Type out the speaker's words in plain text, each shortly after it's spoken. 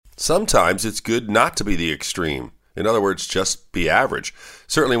Sometimes it's good not to be the extreme. In other words, just be average.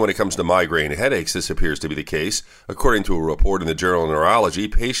 Certainly when it comes to migraine headaches, this appears to be the case. According to a report in the journal Neurology,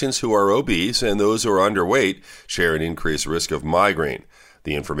 patients who are obese and those who are underweight share an increased risk of migraine.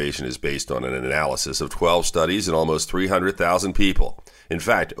 The information is based on an analysis of 12 studies in almost 300,000 people. In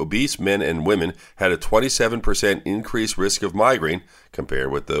fact, obese men and women had a 27% increased risk of migraine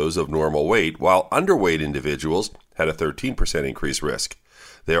compared with those of normal weight, while underweight individuals had a 13% increased risk.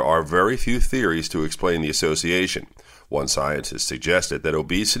 There are very few theories to explain the association. One scientist suggested that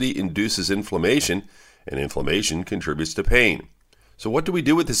obesity induces inflammation, and inflammation contributes to pain. So what do we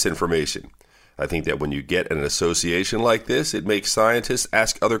do with this information? I think that when you get an association like this, it makes scientists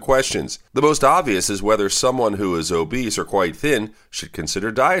ask other questions. The most obvious is whether someone who is obese or quite thin should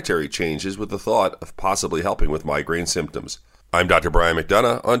consider dietary changes with the thought of possibly helping with migraine symptoms. I'm Dr. Brian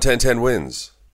McDonough on 1010 Wins.